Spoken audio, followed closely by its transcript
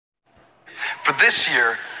For this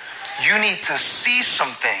year, you need to see some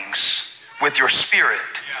things with your spirit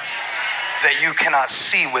that you cannot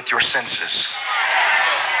see with your senses.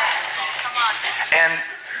 And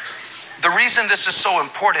the reason this is so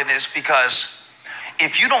important is because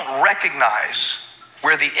if you don't recognize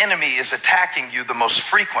where the enemy is attacking you the most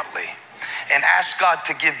frequently and ask God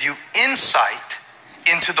to give you insight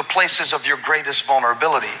into the places of your greatest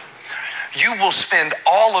vulnerability, you will spend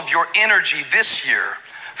all of your energy this year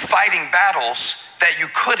fighting battles that you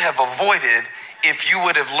could have avoided if you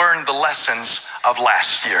would have learned the lessons of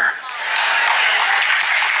last year.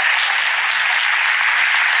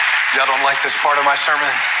 Y'all don't like this part of my sermon?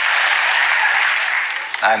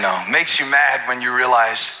 I know. Makes you mad when you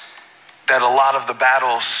realize that a lot of the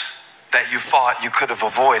battles that you fought, you could have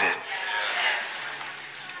avoided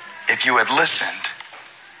if you had listened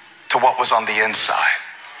to what was on the inside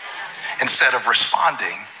instead of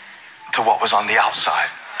responding to what was on the outside.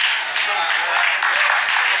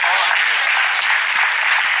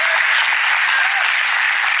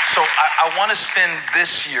 So I want to spend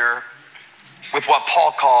this year with what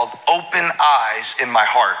Paul called open eyes in my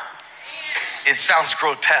heart. It sounds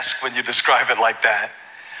grotesque when you describe it like that.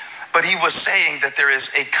 But he was saying that there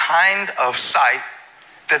is a kind of sight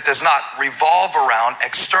that does not revolve around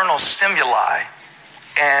external stimuli,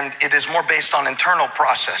 and it is more based on internal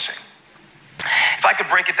processing. If I could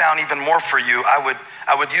break it down even more for you, I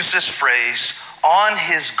would use this phrase, on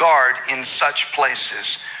his guard in such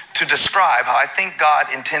places, to describe how I think God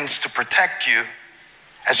intends to protect you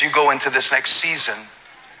as you go into this next season,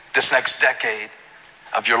 this next decade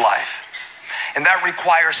of your life. And that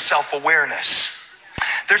requires self-awareness.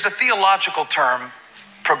 There's a theological term,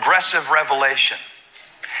 progressive revelation.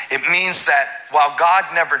 It means that while God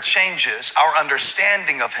never changes, our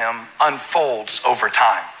understanding of him unfolds over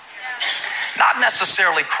time. Not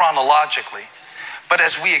necessarily chronologically, but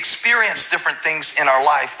as we experience different things in our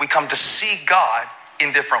life, we come to see God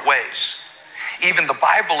in different ways. Even the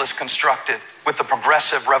Bible is constructed with the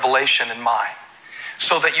progressive revelation in mind,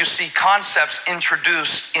 so that you see concepts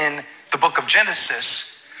introduced in the book of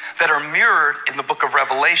Genesis that are mirrored in the book of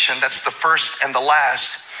Revelation. That's the first and the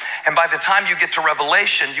last. And by the time you get to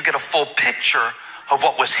Revelation, you get a full picture of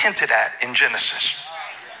what was hinted at in Genesis.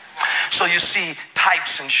 So you see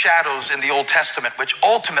types and shadows in the Old Testament, which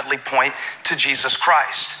ultimately point to Jesus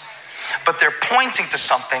Christ. But they're pointing to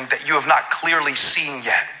something that you have not clearly seen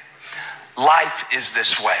yet. Life is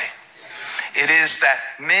this way. It is that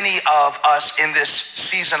many of us in this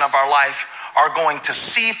season of our life are going to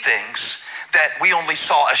see things that we only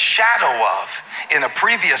saw a shadow of in a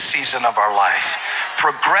previous season of our life.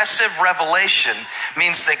 Progressive revelation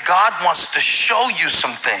means that God wants to show you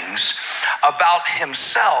some things about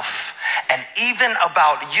himself and even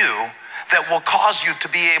about you that will cause you to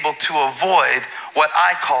be able to avoid what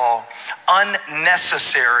I call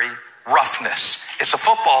unnecessary roughness. It's a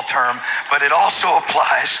football term, but it also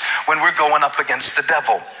applies when we're going up against the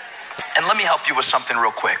devil. And let me help you with something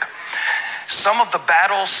real quick. Some of the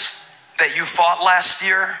battles that you fought last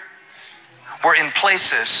year were in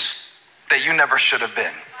places that you never should have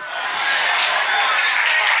been.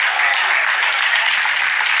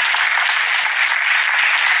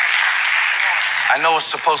 I know it's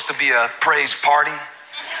supposed to be a praise party,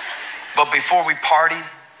 but before we party,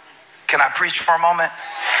 can I preach for a moment?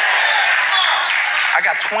 I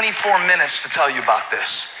got 24 minutes to tell you about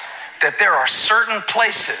this, that there are certain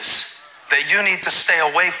places that you need to stay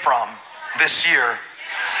away from this year,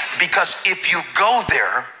 because if you go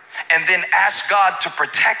there and then ask God to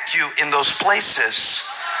protect you in those places,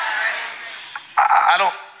 I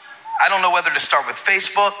don't know whether to start with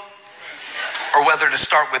Facebook or whether to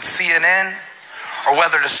start with CNN or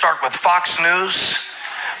whether to start with Fox News.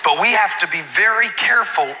 But we have to be very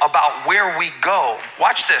careful about where we go.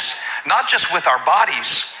 Watch this, not just with our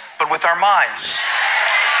bodies, but with our minds.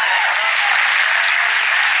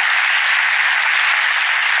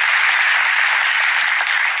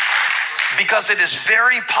 Because it is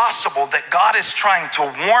very possible that God is trying to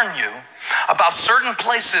warn you about certain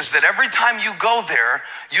places that every time you go there,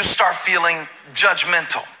 you start feeling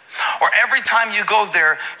judgmental. Or every time you go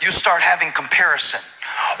there, you start having comparison.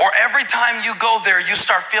 Or every time you go there, you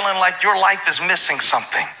start feeling like your life is missing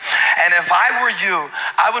something. And if I were you,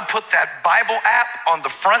 I would put that Bible app on the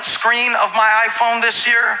front screen of my iPhone this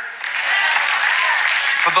year.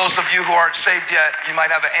 For those of you who aren't saved yet, you might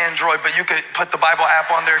have an Android, but you could put the Bible app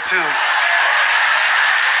on there too.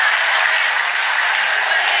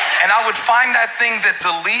 And I would find that thing that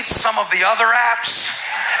deletes some of the other apps.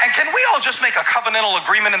 And can we all just make a covenantal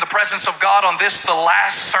agreement in the presence of God on this, the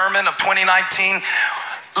last sermon of 2019?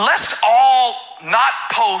 Let's all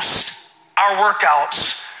not post our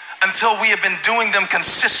workouts until we have been doing them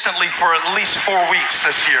consistently for at least 4 weeks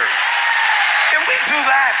this year. Can we do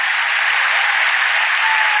that?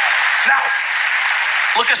 Now,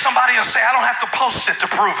 look at somebody and say, I don't have to post it to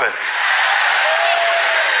prove it.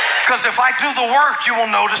 Because if I do the work, you will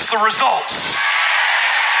notice the results.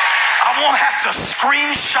 I won't have to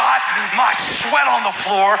screenshot my sweat on the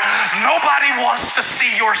floor. Nobody wants to see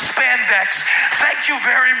your spandex. Thank you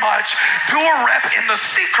very much. Do a rep in the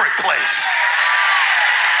secret place.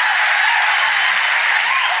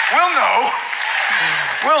 We'll know.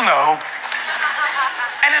 We'll know.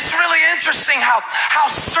 And it's really interesting how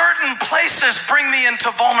certain places bring me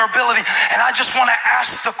into vulnerability. And I just want to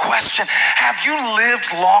ask the question, have you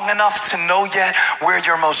lived long enough to know yet where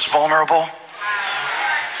you're most vulnerable?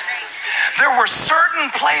 There were certain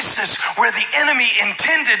places where the enemy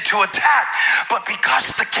intended to attack, but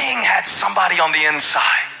because the king had somebody on the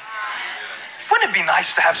inside. Wouldn't it be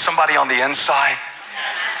nice to have somebody on the inside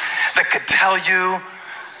that could tell you,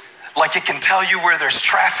 like it can tell you where there's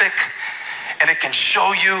traffic, and it can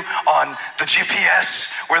show you on the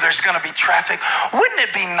GPS where there's going to be traffic? Wouldn't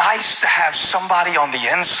it be nice to have somebody on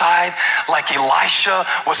the inside, like Elisha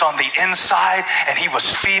was on the inside and he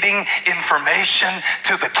was feeding information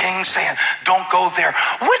to the king saying, don't go there?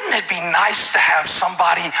 Wouldn't it be nice to have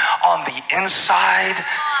somebody on the inside?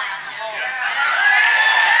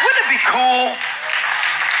 Wouldn't it be cool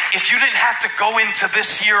if you didn't have to go into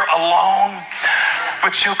this year alone,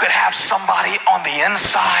 but you could have somebody on the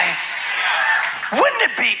inside? Wouldn't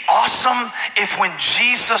it be awesome if when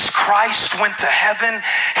Jesus Christ went to heaven,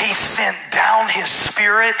 he sent down his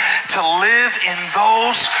spirit to live in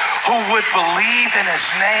those who would believe in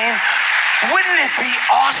his name? Wouldn't it be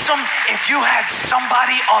awesome if you had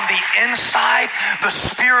somebody on the inside, the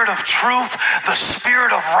Spirit of truth, the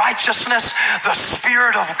Spirit of righteousness, the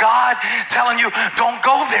Spirit of God, telling you, don't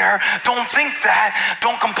go there, don't think that,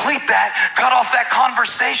 don't complete that, cut off that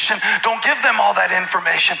conversation, don't give them all that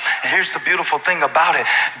information. And here's the beautiful thing about it.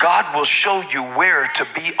 God will show you where to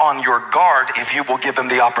be on your guard if you will give him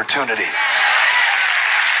the opportunity.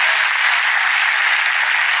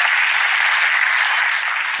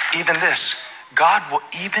 Even this, God will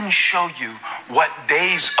even show you what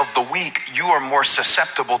days of the week you are more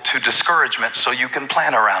susceptible to discouragement so you can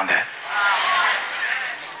plan around it.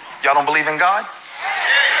 Y'all don't believe in God?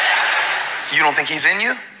 You don't think he's in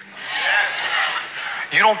you?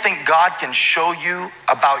 You don't think God can show you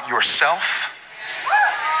about yourself,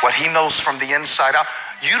 what he knows from the inside out?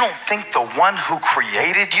 You don't think the one who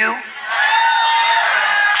created you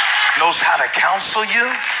knows how to counsel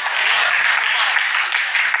you?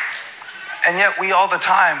 And yet we all the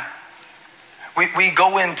time, we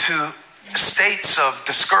go into states of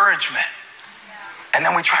discouragement and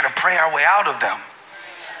then we try to pray our way out of them.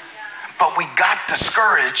 But we got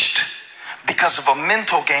discouraged because of a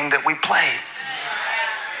mental game that we played.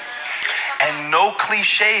 And no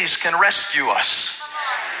cliches can rescue us.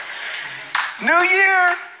 New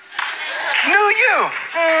year, new you.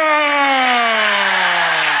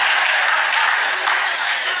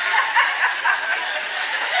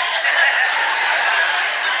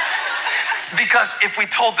 Because if we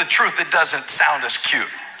told the truth, it doesn't sound as cute,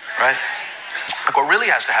 right? Like what really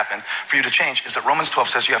has to happen for you to change is that Romans 12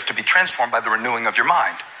 says you have to be transformed by the renewing of your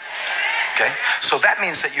mind. Okay? So that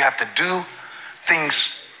means that you have to do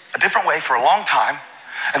things a different way for a long time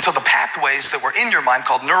until the pathways that were in your mind,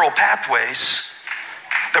 called neural pathways,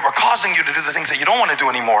 that were causing you to do the things that you don't want to do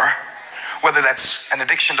anymore, whether that's an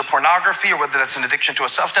addiction to pornography, or whether that's an addiction to a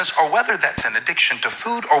substance, or whether that's an addiction to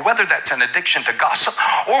food, or whether that's an addiction to gossip,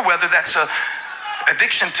 or whether that's a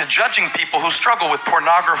addiction to judging people who struggle with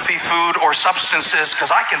pornography, food, or substances,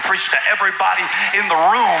 because I can preach to everybody in the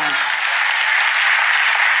room.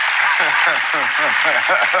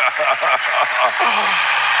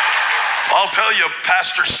 I'll tell you,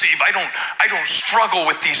 Pastor Steve, I don't struggle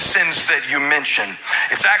with these sins that you mention.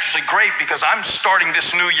 It's actually great because I'm starting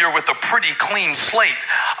this new year with a pretty clean slate.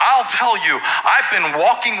 I'll tell you, I've been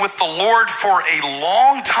walking with the Lord for a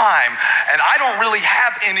long time, and I don't really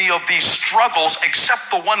have any of these struggles except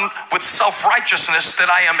the one with self-righteousness that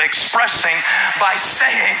I am expressing by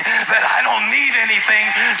saying that I don't need anything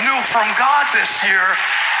new from God this year.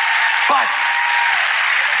 But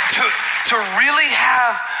to really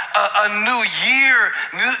have a new year,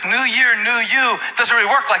 new you, doesn't really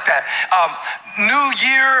work like that. New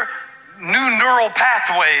year, new neural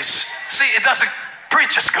pathways. See, it doesn't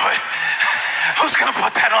Preach is good. Who's going to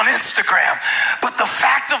put that on Instagram? But the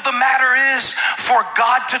fact of the matter is, for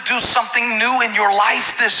God to do something new in your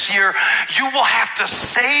life this year, you will have to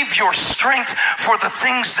save your strength for the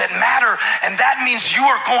things that matter. And that means you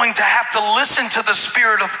are going to have to listen to the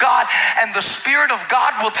Spirit of God. And the Spirit of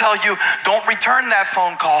God will tell you, don't return that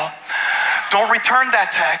phone call. Don't return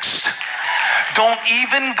that text. Don't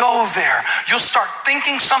even go there. You'll start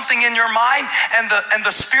thinking something in your mind, and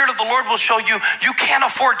the Spirit of the Lord will show you, you can't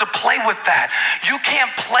afford to play with that. You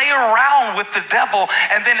can't play around with the devil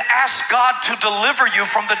and then ask God to deliver you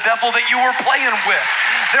from the devil that you were playing with.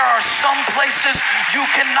 There are some places you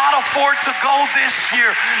cannot afford to go this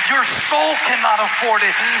year. Your soul cannot afford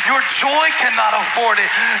it. Your joy cannot afford it.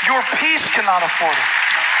 Your peace cannot afford it.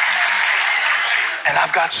 And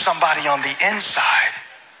I've got somebody on the inside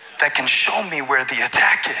that can show me where the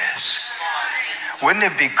attack is. Wouldn't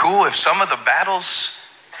it be cool if some of the battles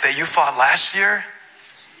that you fought last year,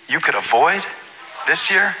 you could avoid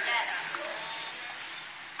this year?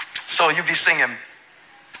 So you'd be singing,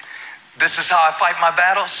 this is how I fight my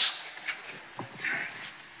battles.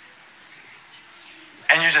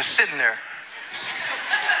 And you're just sitting there.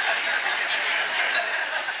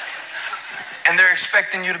 And they're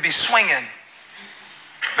expecting you to be swinging,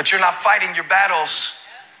 but you're not fighting your battles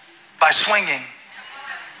by swinging.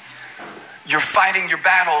 You're fighting your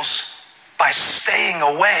battles by staying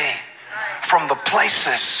away from the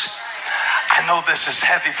places. I know this is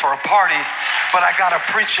heavy for a party, but I gotta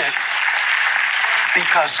preach it,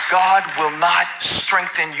 because God will not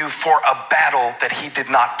strengthen you for a battle that He did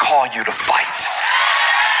not call you to fight.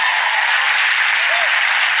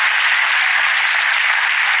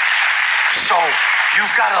 So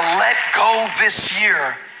you've got to let go this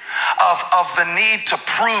year of the need to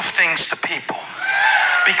prove things to people,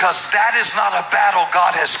 because that is not a battle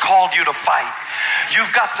God has called you to fight.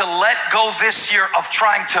 You've got to let go this year of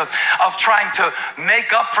trying to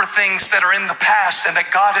make up for things that are in the past and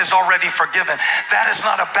that God has already forgiven. That is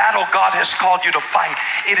not a battle God has called you to fight.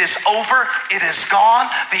 It is over. It is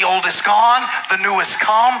gone. The old is gone. The new has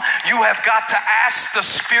come. You have got to ask the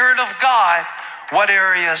Spirit of God what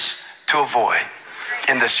areas to avoid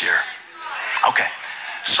in this year. Okay,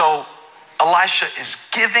 so Elisha is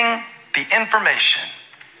giving the information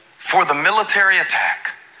for the military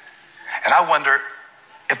attack. And I wonder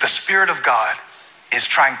if the Spirit of God is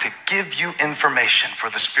trying to give you information for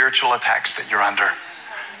the spiritual attacks that you're under.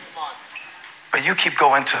 But you keep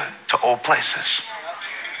going to old places.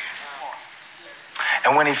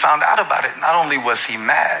 And when he found out about it, not only was he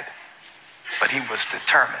mad, but he was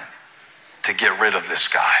determined to get rid of this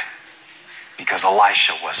guy, because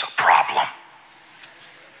Elisha was a problem.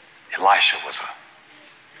 Elisha was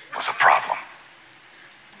a problem.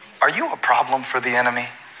 Are you a problem for the enemy?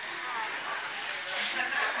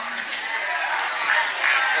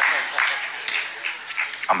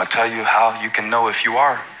 I'm going to tell you how you can know if you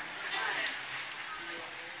are.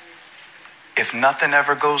 If nothing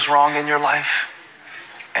ever goes wrong in your life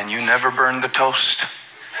and you never burn the toast,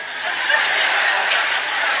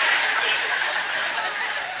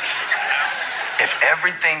 if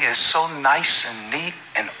everything is so nice and neat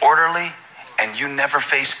and orderly and you never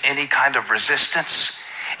face any kind of resistance,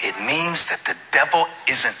 it means that the devil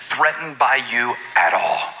isn't threatened by you at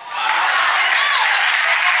all.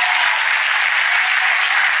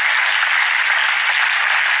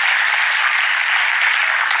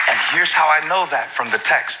 And here's how I know that from the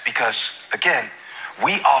text, because again,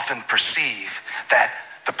 we often perceive that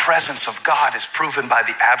the presence of God is proven by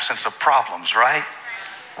the absence of problems, right?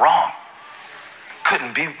 Wrong.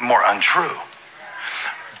 Couldn't be more untrue.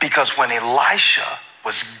 Because when Elisha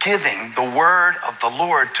was giving the word of the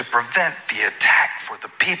Lord to prevent the attack for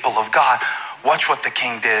the people of God, watch what the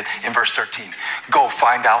king did in verse 13. Go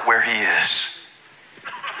find out where he is.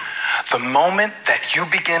 The moment that you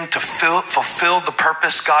begin to fulfill the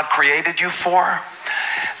purpose God created you for,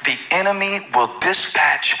 the enemy will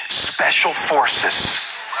dispatch special forces.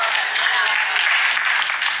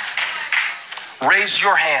 Raise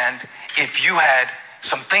your hand if you had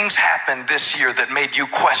some things happen this year that made you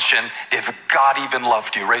question if God even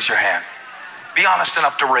loved you. Raise your hand. Be honest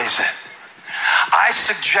enough to raise it. I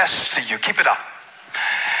suggest to you, keep it up.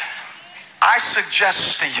 I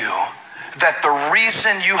suggest to you that the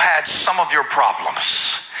reason you had some of your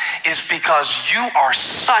problems is because you are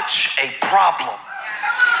such a problem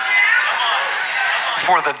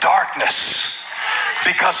for the darkness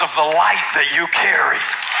because of the light that you carry.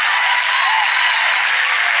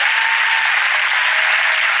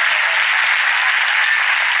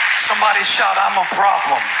 Somebody shout, I'm a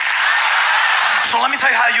problem. So let me tell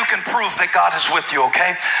you how you can prove that God is with you,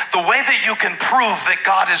 okay? The way that you can prove that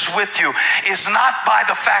God is with you is not by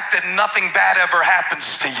the fact that nothing bad ever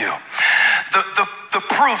happens to you. The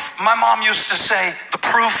proof, my mom used to say, the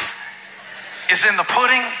proof is in the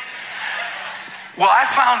pudding. Well, I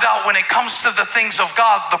found out when it comes to the things of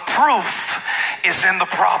God, the proof is in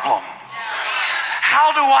the problem.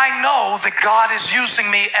 How do I know that God is using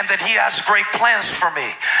me and that He has great plans for me?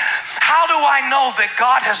 How do I know that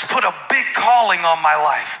God has put a big calling on my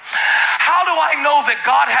life? How do I know that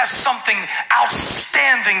God has something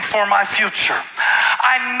outstanding for my future?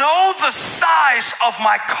 I know the size of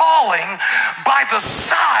my calling by the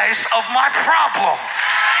size of my problem.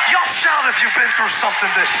 Y'all shout if you've been through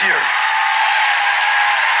something this year.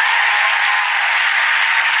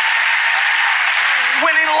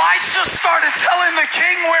 When Elisha started telling the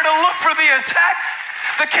king where to look for the attack,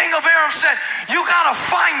 the king of Aram said, you gotta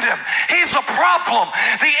find him. He's a problem.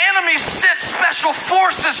 The enemy sent special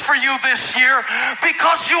forces for you this year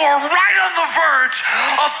because you are right on the verge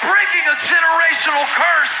of breaking a generational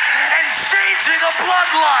curse and changing a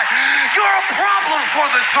bloodline. You're a problem for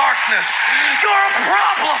the darkness. You're a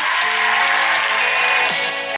problem.